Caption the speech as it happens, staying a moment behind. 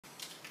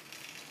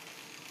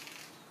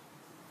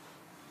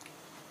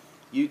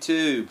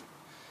YouTube.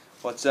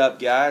 What's up,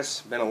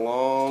 guys? Been a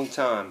long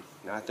time.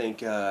 I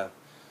think, man,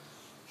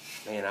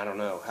 I don't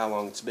know how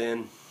long it's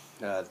been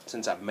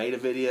since I've made a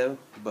video,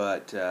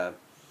 but I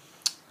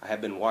have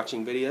been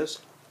watching videos.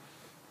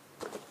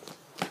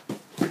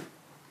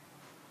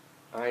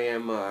 I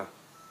am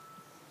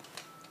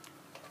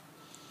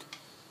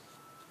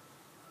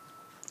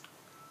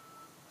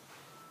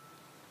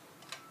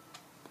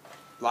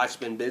life's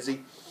been busy.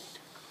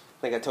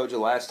 I think I told you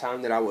last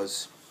time that I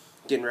was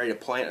getting ready to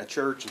plant a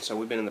church, and so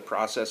we've been in the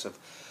process of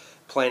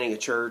planting a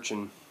church,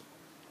 and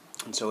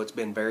so it's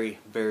been very,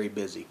 very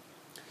busy.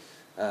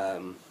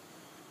 Getting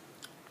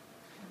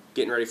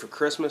ready for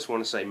Christmas.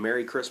 Want to say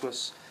Merry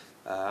Christmas.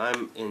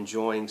 I'm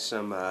enjoying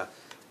some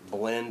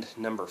blend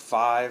number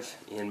 5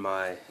 in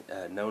my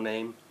No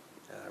Name.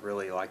 I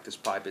really like this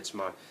pipe. It's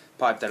my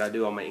pipe that I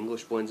do all my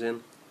English blends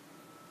in.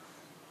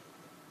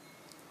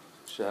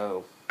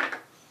 So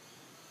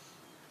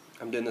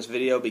I'm doing this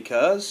video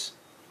because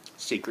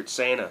Secret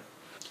Santa.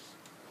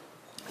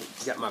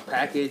 Got my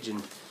package,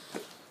 and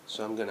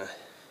so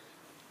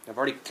I've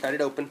already cut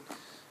it open,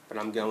 but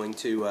I'm going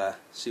to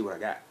see what I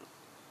got.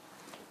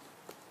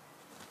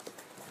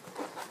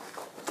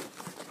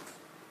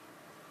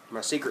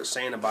 My Secret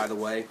Santa, by the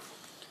way,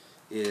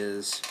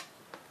 is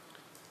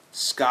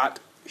Scott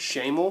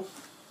Shamel.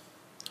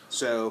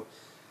 So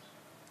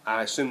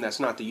I assume that's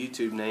not the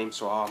YouTube name,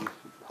 so I'm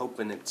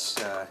hoping it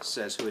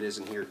says who it is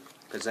in here,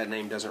 because that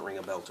name doesn't ring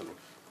a bell to me.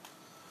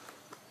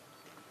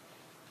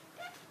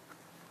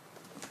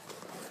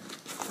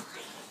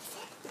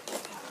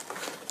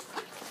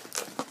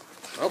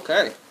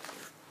 Okay.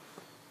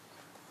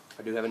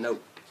 I do have a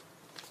note.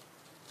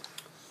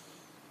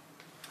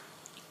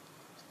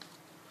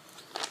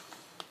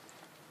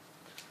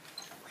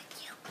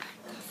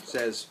 It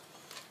says,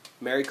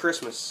 Merry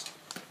Christmas.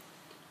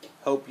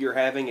 Hope you're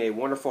having a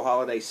wonderful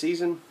holiday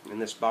season. In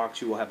this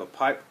box you will have a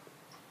pipe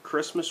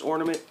Christmas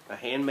ornament, a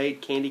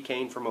handmade candy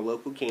cane from a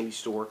local candy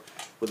store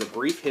with a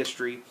brief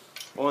history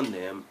on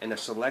them, and a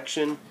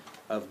selection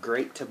of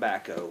great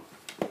tobacco.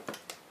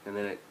 And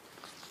then it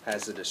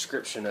has a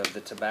description of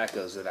the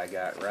tobaccos that I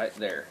got right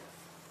there.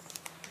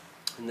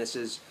 And this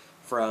is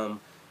from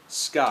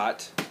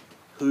Scott,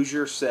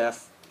 Hoosier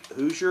Chef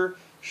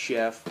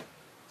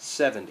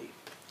 70.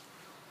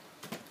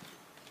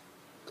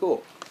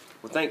 Cool.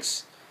 Well,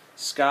 thanks,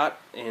 Scott,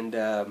 and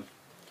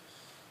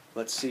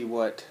let's see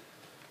what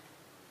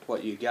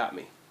you got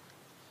me.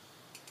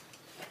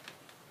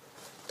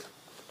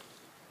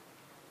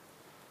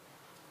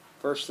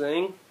 First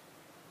thing,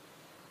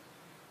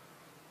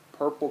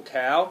 Purple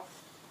Cow.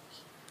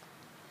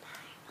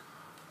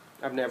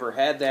 I've never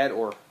had that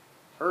or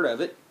heard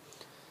of it.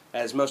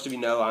 As most of you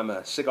know, I'm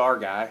a cigar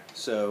guy,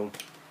 so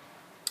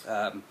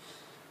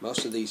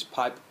most of these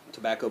pipe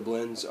tobacco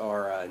blends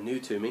are new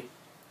to me.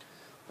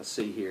 Let's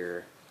see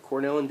here.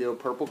 Cornell and Dill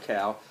Purple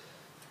Cow.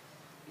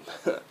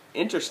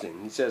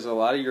 Interesting. He says a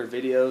lot of your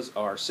videos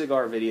are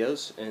cigar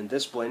videos, and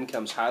this blend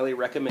comes highly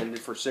recommended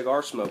for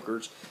cigar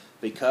smokers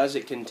because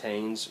it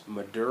contains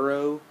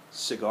Maduro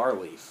cigar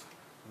leaf.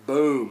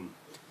 Boom.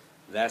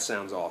 That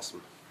sounds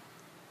awesome.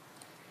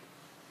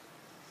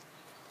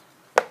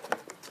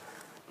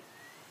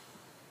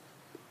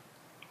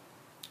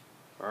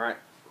 Alright.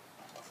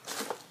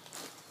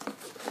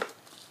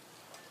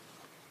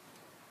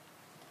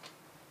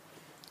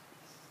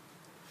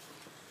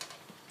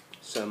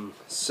 Some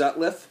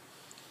Sutliff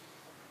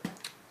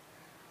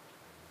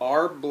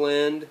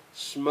R-Blend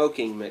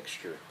smoking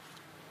mixture.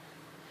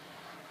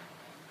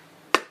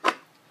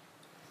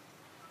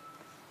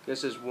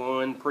 This is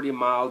one pretty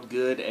mild,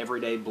 good,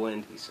 everyday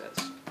blend, he says.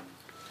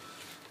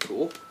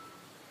 Cool.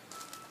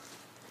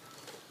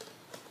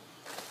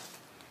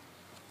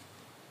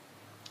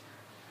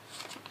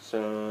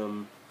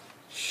 Some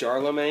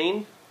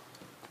Charlemagne.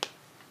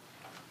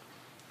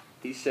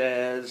 He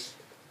says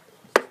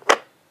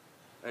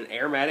an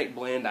aromatic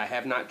blend I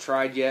have not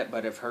tried yet,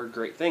 but I've heard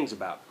great things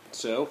about.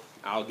 So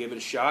I'll give it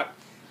a shot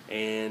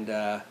and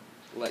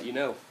let you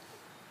know.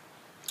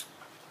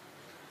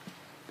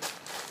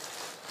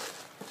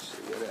 Let's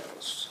see what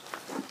else.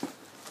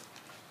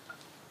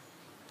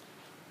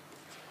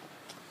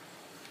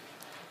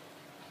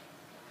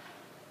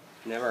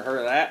 Never heard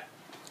of that.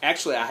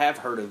 Actually, I have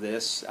heard of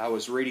this. I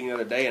was reading the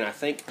other day, and I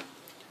think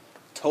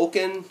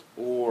Tolkien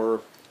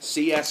or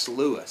C.S.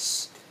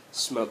 Lewis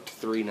smoked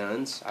Three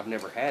Nuns. I've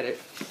never had it.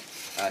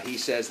 He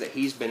says that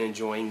he's been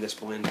enjoying this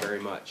blend very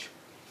much.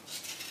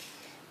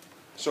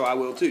 So I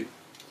will too.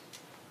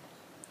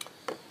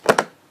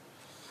 Let's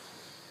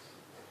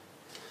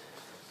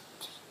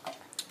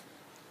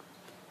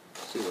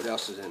see what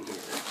else is in here.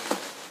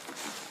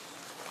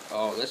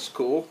 Oh, that's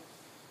cool.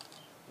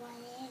 What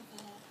is it?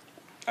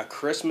 A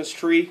Christmas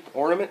tree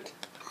ornament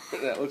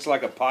that looks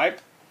like a pipe.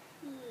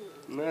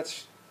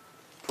 That's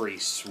pretty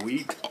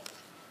sweet.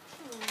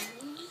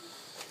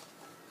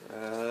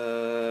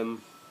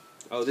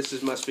 Oh,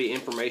 this must be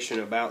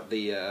information about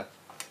the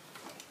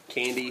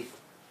candy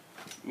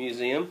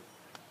museum.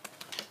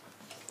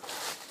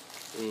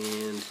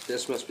 And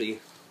this must be,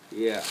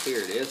 yeah, here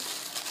it is.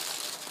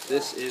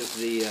 This is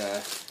the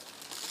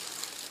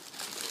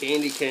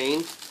candy cane.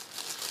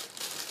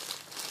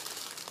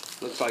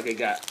 Looks like it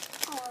got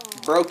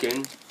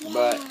broken,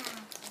 but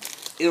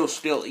it'll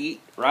still eat,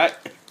 right?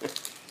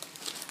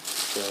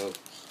 So,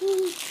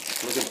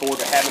 looking forward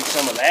to having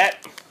some of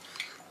that. Could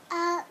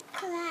I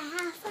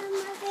have some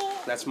of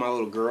it? That's my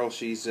little girl.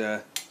 She's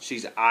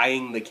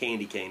eyeing the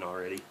candy cane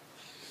already.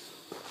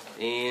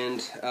 And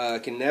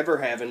can never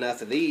have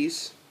enough of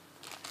these.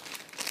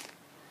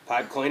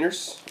 Pipe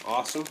cleaners,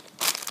 awesome.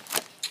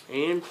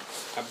 And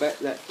I bet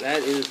that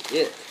is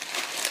it.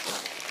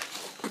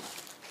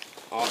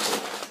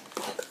 Awesome.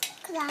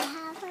 Could I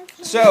have a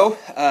candy? So,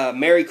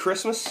 Merry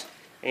Christmas.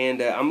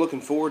 And I'm looking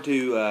forward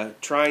to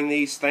trying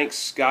these. Thanks,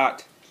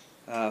 Scott,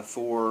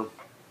 for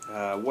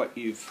what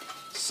you've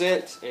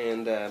sent.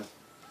 And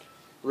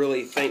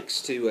really thanks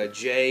to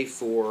Jay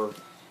for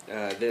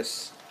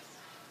this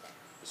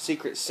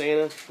Secret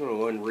Santa. I'm going to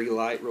go ahead and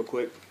relight real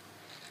quick.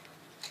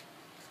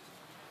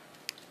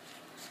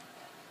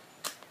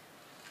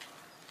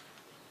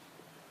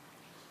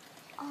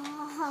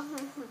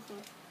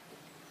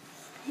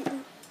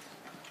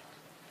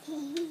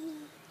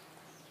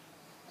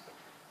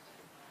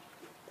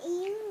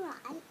 You're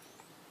right.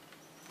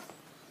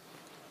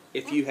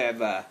 If you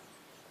have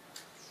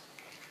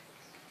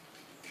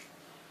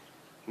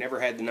never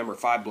had the number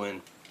 5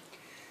 blend,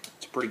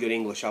 it's pretty good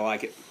English. I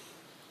like it.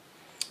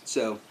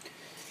 So,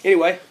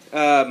 anyway,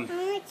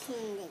 I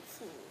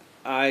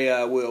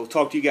will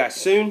talk to you guys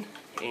soon,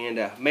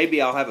 and maybe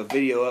I'll have a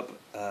video up,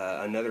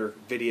 another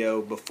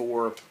video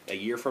before a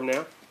year from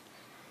now.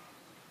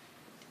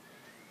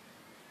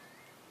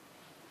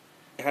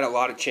 I had a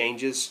lot of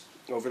changes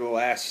over the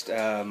last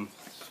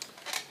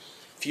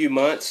few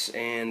months,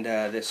 and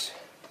this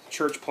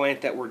church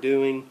plant that we're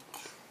doing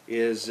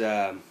is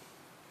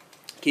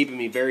keeping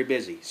me very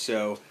busy.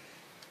 So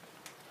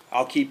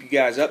I'll keep you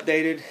guys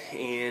updated,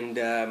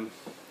 and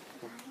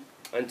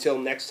until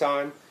next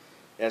time,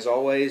 as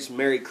always,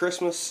 Merry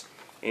Christmas,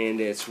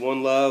 and it's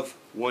one love,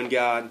 one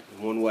God,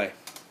 and one way.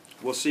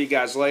 We'll see you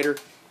guys later.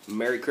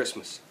 Merry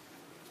Christmas.